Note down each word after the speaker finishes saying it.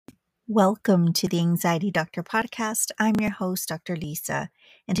Welcome to the Anxiety Doctor podcast. I'm your host, Dr. Lisa,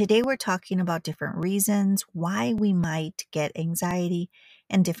 and today we're talking about different reasons why we might get anxiety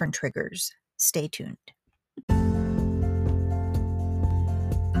and different triggers. Stay tuned.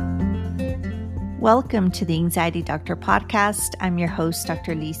 Welcome to the Anxiety Doctor podcast. I'm your host,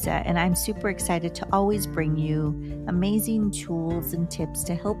 Dr. Lisa, and I'm super excited to always bring you amazing tools and tips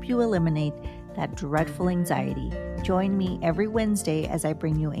to help you eliminate that dreadful anxiety. Join me every Wednesday as I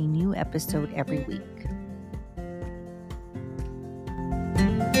bring you a new episode every week.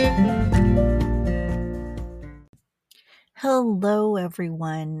 Hello,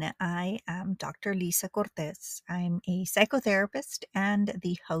 everyone. I am Dr. Lisa Cortez. I'm a psychotherapist and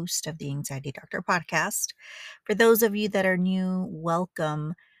the host of the Anxiety Doctor podcast. For those of you that are new,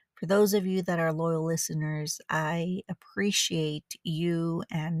 welcome. For those of you that are loyal listeners, I appreciate you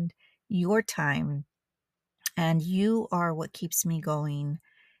and your time. And you are what keeps me going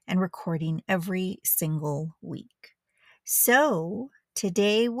and recording every single week. So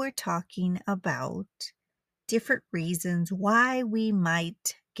today we're talking about different reasons why we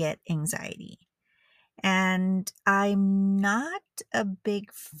might get anxiety. And I'm not a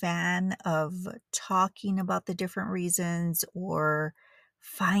big fan of talking about the different reasons or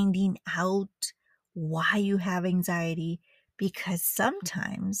finding out why you have anxiety because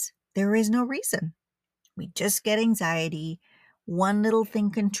sometimes there is no reason. We just get anxiety. One little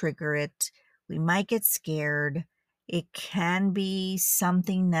thing can trigger it. We might get scared. It can be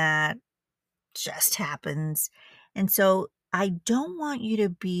something that just happens. And so I don't want you to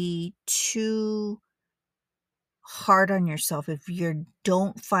be too hard on yourself if you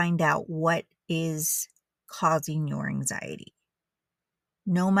don't find out what is causing your anxiety.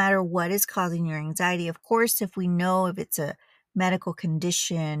 No matter what is causing your anxiety, of course, if we know if it's a medical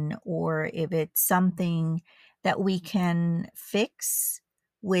condition or if it's something that we can fix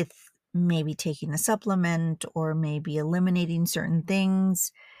with maybe taking a supplement or maybe eliminating certain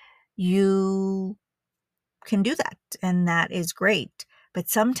things, you can do that. And that is great. But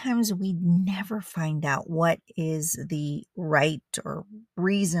sometimes we never find out what is the right or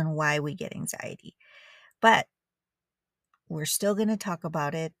reason why we get anxiety. But we're still going to talk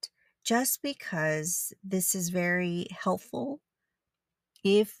about it just because this is very helpful.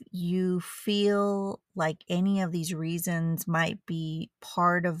 If you feel like any of these reasons might be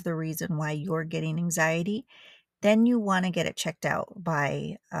part of the reason why you're getting anxiety, then you want to get it checked out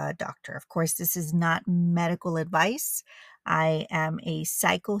by a doctor. Of course, this is not medical advice. I am a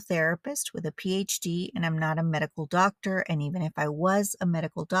psychotherapist with a PhD, and I'm not a medical doctor. And even if I was a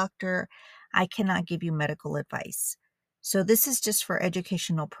medical doctor, I cannot give you medical advice. So this is just for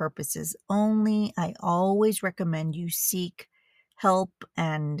educational purposes only. I always recommend you seek help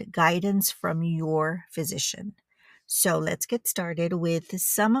and guidance from your physician. So let's get started with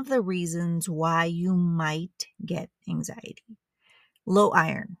some of the reasons why you might get anxiety. Low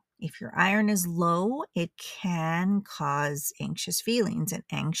iron. If your iron is low, it can cause anxious feelings and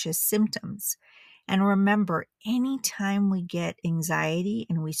anxious symptoms. And remember, anytime we get anxiety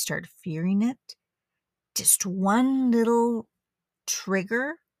and we start fearing it, just one little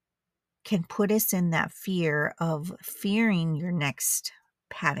trigger can put us in that fear of fearing your next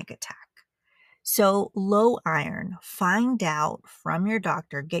panic attack. So low iron, find out from your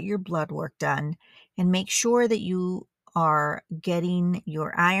doctor, get your blood work done, and make sure that you are getting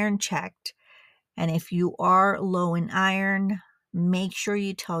your iron checked. And if you are low in iron, make sure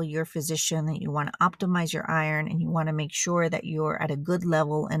you tell your physician that you want to optimize your iron and you want to make sure that you're at a good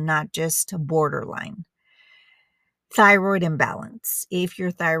level and not just borderline. Thyroid imbalance. If your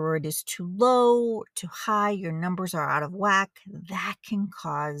thyroid is too low, too high, your numbers are out of whack, that can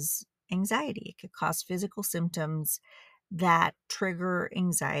cause anxiety. It could cause physical symptoms that trigger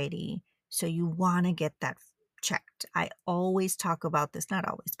anxiety. So you want to get that checked. I always talk about this, not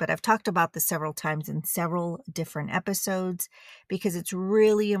always, but I've talked about this several times in several different episodes because it's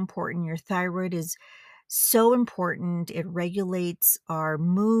really important. Your thyroid is so important. It regulates our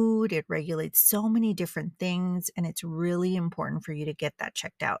mood. It regulates so many different things. And it's really important for you to get that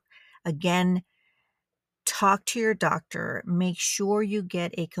checked out. Again, talk to your doctor. Make sure you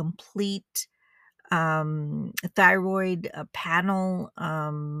get a complete thyroid panel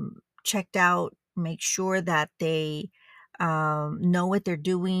checked out. Make sure that they know what they're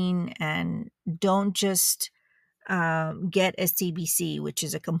doing and don't just get a CBC, which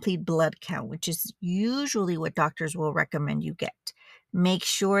is a complete blood count, which is usually what doctors will recommend you get. Make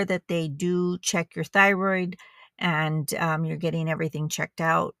sure that they do check your thyroid and you're getting everything checked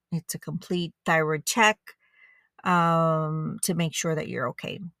out. It's a complete thyroid check to make sure that you're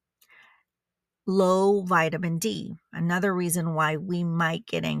okay. Low vitamin D. Another reason why we might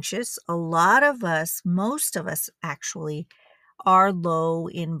get anxious. A lot of us, most of us actually, are low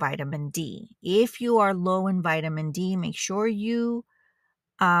in vitamin D. If you are low in vitamin D, make sure you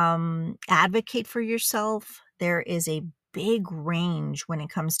advocate for yourself. There is a big range when it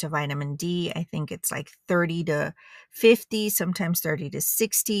comes to vitamin D. I think it's like 30 to 50, sometimes 30 to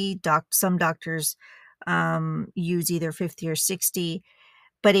 60. Some doctors use either 50 or 60.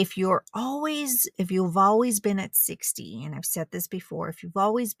 But if you've always been at 60, and I've said this before, if your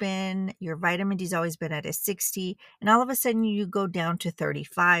vitamin D's always been at a 60, and all of a sudden you go down to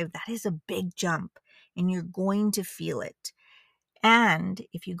 35, that is a big jump, and you're going to feel it. And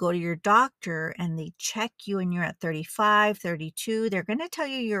if you go to your doctor and they check you and you're at 35, 32, they're going to tell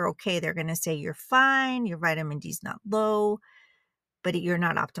you you're okay. They're going to say you're fine, your vitamin D's not low, but you're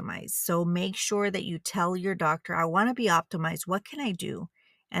not optimized. So make sure that you tell your doctor, I want to be optimized. What can I do?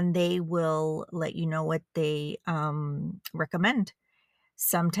 And they will let you know what they recommend.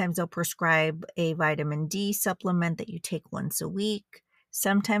 Sometimes they'll prescribe a vitamin D supplement that you take once a week.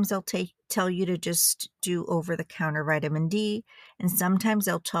 Sometimes they'll tell you to just do over-the-counter vitamin D. And sometimes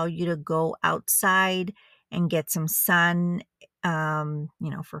they'll tell you to go outside and get some sun,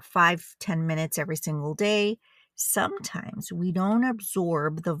 for 5-10 minutes every single day. Sometimes we don't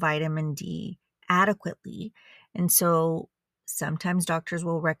absorb the vitamin D adequately. And so sometimes doctors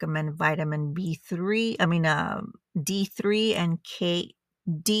will recommend vitamin D3 and D2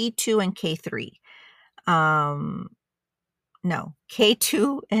 and K3. No,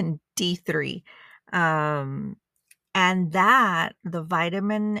 K2 and D3. And that the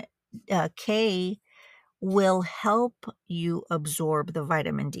vitamin K will help you absorb the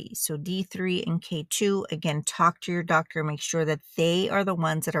vitamin D. So D3 and K2, again, talk to your doctor, make sure that they are the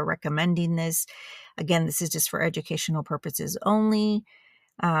ones that are recommending this. Again, this is just for educational purposes only.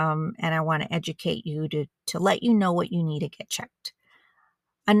 And I want to educate you to let you know what you need to get checked.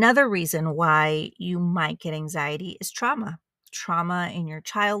 Another reason why you might get anxiety is trauma. Trauma in your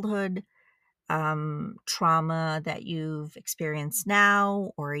childhood, trauma that you've experienced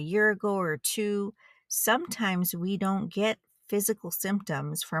now or a year ago or two. Sometimes we don't get physical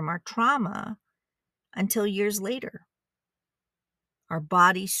symptoms from our trauma until years later. Our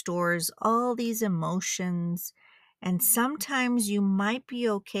body stores all these emotions, and sometimes you might be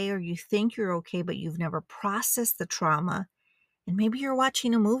okay or you think you're okay, but you've never processed the trauma. And maybe you're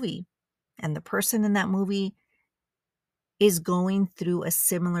watching a movie and the person in that movie is going through a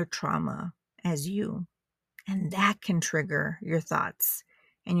similar trauma as you. And that can trigger your thoughts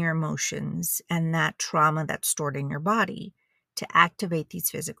and your emotions and that trauma that's stored in your body to activate these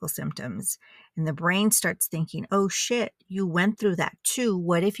physical symptoms. And the brain starts thinking, oh shit, you went through that too.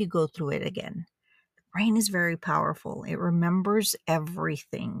 What if you go through it again? The brain is very powerful. It remembers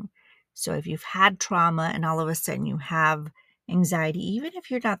everything. So if you've had trauma and all of a sudden you have anxiety, even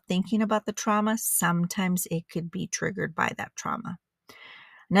if you're not thinking about the trauma, sometimes it could be triggered by that trauma.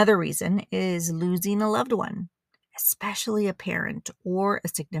 Another reason is losing a loved one, especially a parent or a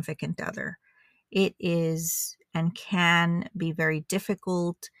significant other. It is and can be very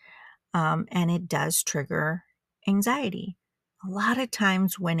difficult, and it does trigger anxiety. A lot of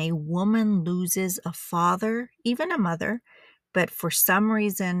times when a woman loses a father, even a mother, but for some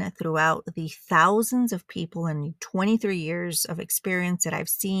reason throughout the thousands of people in 23 years of experience that I've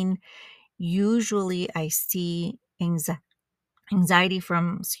seen, usually I see anxiety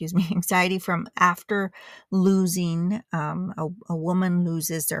from after losing, a woman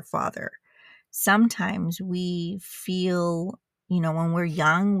loses their father. Sometimes we feel, when we're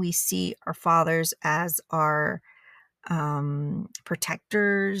young, we see our fathers as our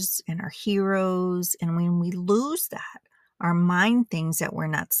protectors and our heroes. And when we lose that, our mind thinks that we're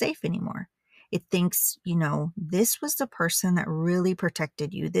not safe anymore. It thinks, this was the person that really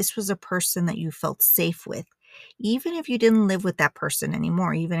protected you. This was a person that you felt safe with. Even if you didn't live with that person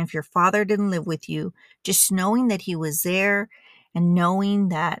anymore, even if your father didn't live with you, just knowing that he was there and knowing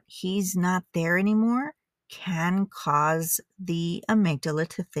that he's not there anymore can cause the amygdala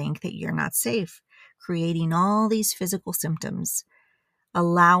to think that you're not safe, creating all these physical symptoms,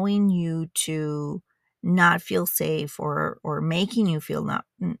 allowing you to not feel safe or making you feel not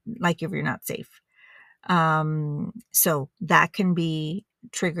like if you're not safe. So that can be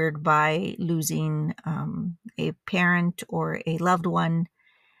triggered by losing a parent or a loved one.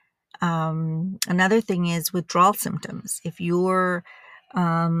 Another thing is withdrawal symptoms. If you're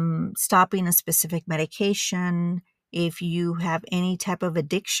stopping a specific medication, if you have any type of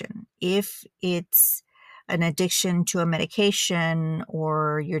addiction, if it's an addiction to a medication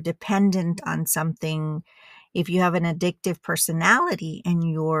or you're dependent on something, if you have an addictive personality and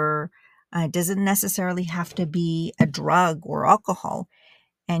you're It doesn't necessarily have to be a drug or alcohol,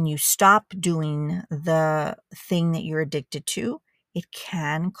 and you stop doing the thing that you're addicted to, it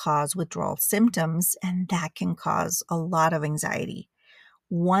can cause withdrawal symptoms, and that can cause a lot of anxiety.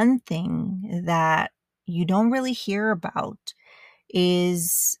 One thing that you don't really hear about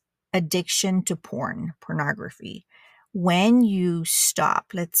is addiction to pornography. When you stop,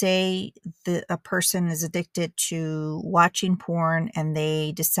 let's say a person is addicted to watching porn and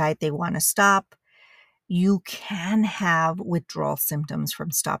they decide they want to stop, you can have withdrawal symptoms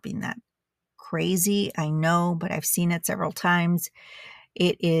from stopping that. Crazy, I know, but I've seen it several times.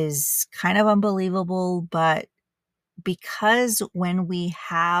 It is kind of unbelievable, but because when we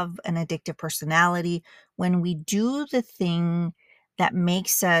have an addictive personality, when we do the thing that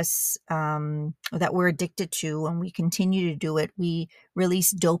makes us, that we're addicted to, and we continue to do it, we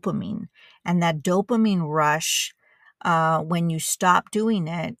release dopamine. And that dopamine rush, when you stop doing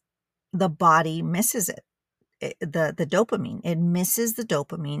it, the body misses it. The dopamine, it misses the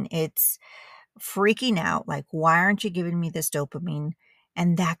dopamine. It's freaking out, like, why aren't you giving me this dopamine?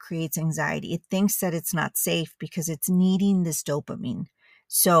 And that creates anxiety. It thinks that it's not safe because it's needing this dopamine.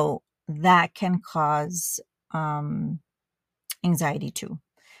 So that can cause anxiety too.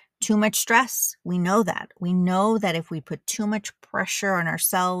 Too much stress. We know that. We know that if we put too much pressure on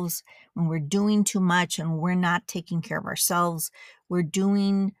ourselves, when we're doing too much and we're not taking care of ourselves, we're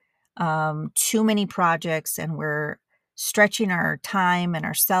doing too many projects and we're stretching our time and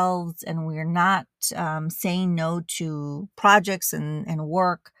ourselves, and we're not saying no to projects and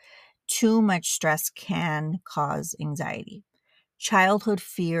work, too much stress can cause anxiety. Childhood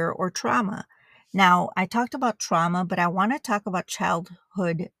fear or trauma. Now, I talked about trauma, but I want to talk about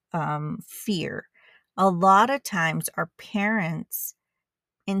childhood fear. A lot of times, our parents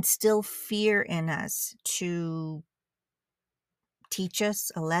instill fear in us to teach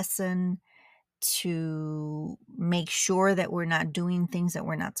us a lesson, to make sure that we're not doing things that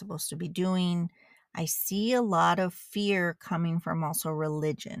we're not supposed to be doing. I see a lot of fear coming from also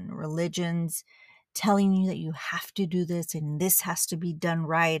religions telling you that you have to do this and this has to be done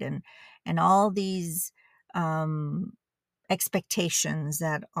right, and all these um expectations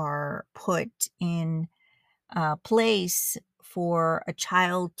that are put in place for a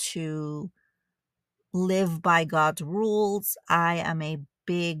child to live by God's rules. I am a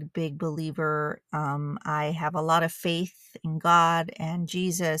big believer. I have a lot of faith in God and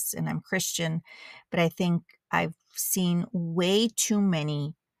Jesus, and I'm Christian, but I think I've seen way too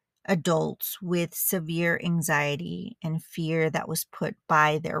many adults with severe anxiety and fear that was put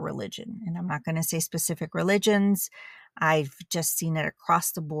by their religion. And I'm not going to say specific religions. I've just seen it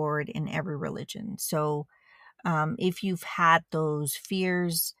across the board in every religion. So if you've had those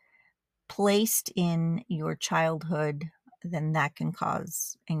fears placed in your childhood, then that can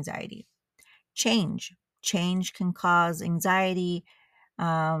cause anxiety. Change. Change can cause anxiety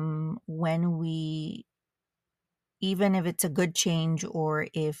when we, even if it's a good change or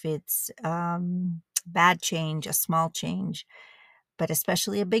if it's bad change, a small change, but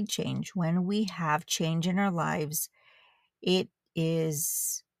especially a big change. When we have change in our lives, it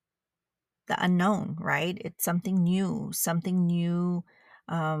is the unknown, right? It's something new, something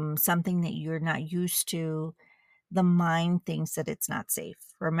that you're not used to. The mind thinks that it's not safe.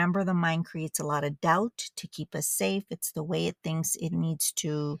 Remember, the mind creates a lot of doubt to keep us safe. It's the way it thinks it needs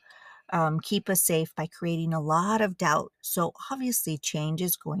to keep us safe by creating a lot of doubt. So, obviously, change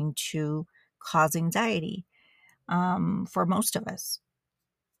is going to cause anxiety for most of us.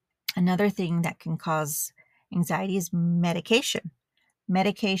 Another thing that can cause anxiety is medication.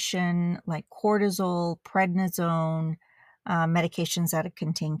 Medication like cortisol, prednisone, medications that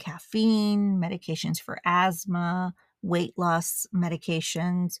contain caffeine, medications for asthma, weight loss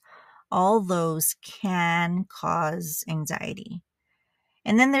medications, all those can cause anxiety.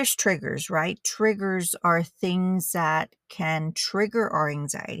 And then there's triggers, right? Triggers are things that can trigger our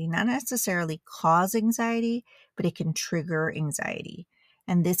anxiety, not necessarily cause anxiety, but it can trigger anxiety.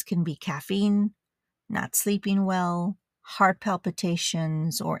 And this can be caffeine, not sleeping well, heart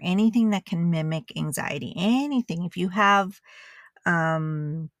palpitations, or anything that can mimic anxiety. Anything. If you have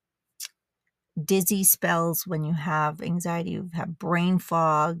um, dizzy spells when you have anxiety, you have brain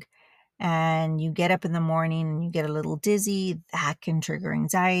fog, and you get up in the morning and you get a little dizzy, that can trigger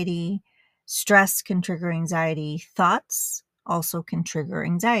anxiety. Stress can trigger anxiety. Thoughts also can trigger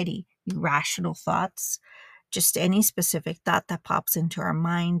anxiety. Irrational thoughts, just any specific thought that pops into our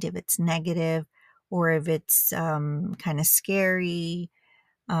mind, if it's negative or if it's kind of scary,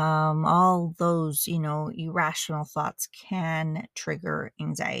 all those, irrational thoughts can trigger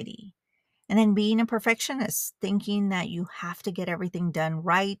anxiety. And then being a perfectionist, thinking that you have to get everything done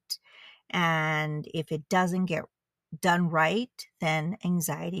right And if it doesn't get done right, then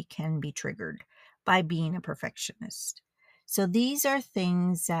anxiety can be triggered by being a perfectionist. So these are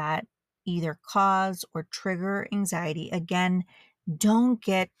things that either cause or trigger anxiety. Again, don't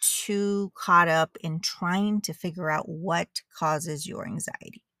get too caught up in trying to figure out what causes your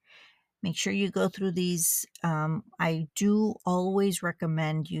anxiety. Make sure you go through these. I do always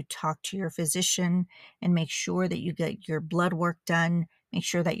recommend you talk to your physician and make sure that you get your blood work done. Make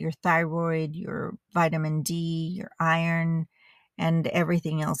sure that your thyroid, your vitamin D, your iron, and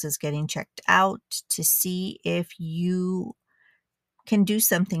everything else is getting checked out to see if you can do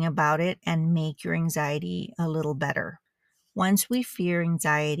something about it and make your anxiety a little better. Once we fear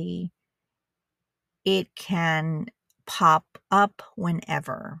anxiety, it can pop up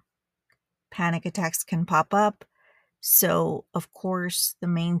whenever. Panic attacks can pop up. So, of course, the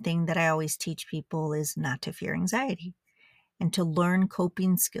main thing that I always teach people is not to fear anxiety and to learn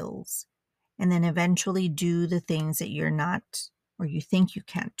coping skills, and then eventually do the things that you're not or you think you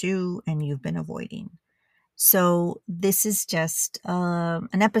can't do and you've been avoiding. So this is just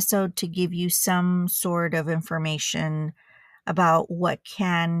an episode to give you some sort of information about what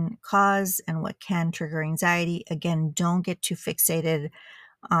can cause and what can trigger anxiety. Again, don't get too fixated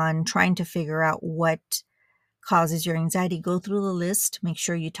on trying to figure out what causes your anxiety. Go through the list, make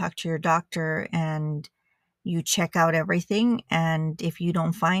sure you talk to your doctor and you check out everything. And if you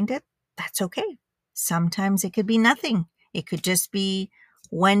don't find it, that's okay. Sometimes it could be nothing. It could just be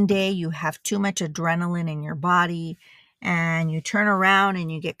one day you have too much adrenaline in your body and you turn around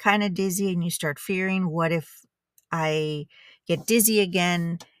and you get kind of dizzy and you start fearing, what if I get dizzy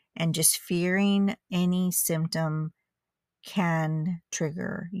again? And just fearing any symptom can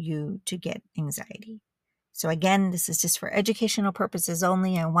trigger you to get anxiety. So again, this is just for educational purposes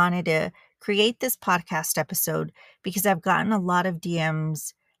only. I wanted to create this podcast episode because I've gotten a lot of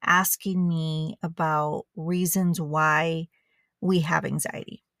DMs asking me about reasons why we have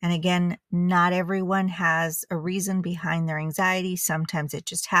anxiety. And again, not everyone has a reason behind their anxiety. Sometimes it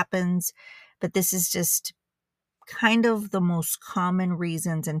just happens, but this is just kind of the most common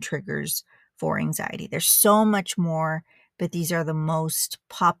reasons and triggers for anxiety. There's so much more, but these are the most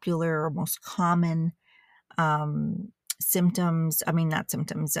popular or most common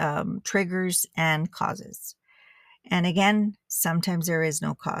triggers and causes. And again, sometimes there is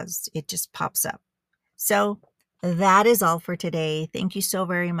no cause. It just pops up. So that is all for today. Thank you so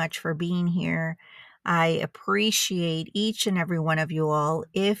very much for being here. I appreciate each and every one of you all.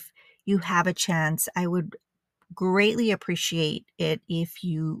 If you have a chance, I would greatly appreciate it if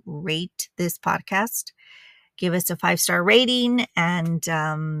you rate this podcast. Give us a 5-star rating. And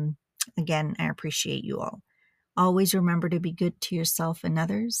again, I appreciate you all. Always remember to be good to yourself and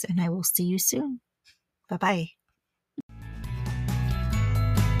others, and I will see you soon. Bye-bye.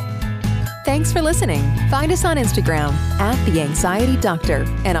 Thanks for listening. Find us on Instagram @TheAnxietyDoctor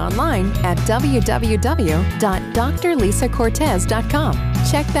and online at www.drlisacortez.com.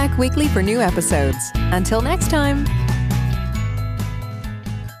 Check back weekly for new episodes. Until next time.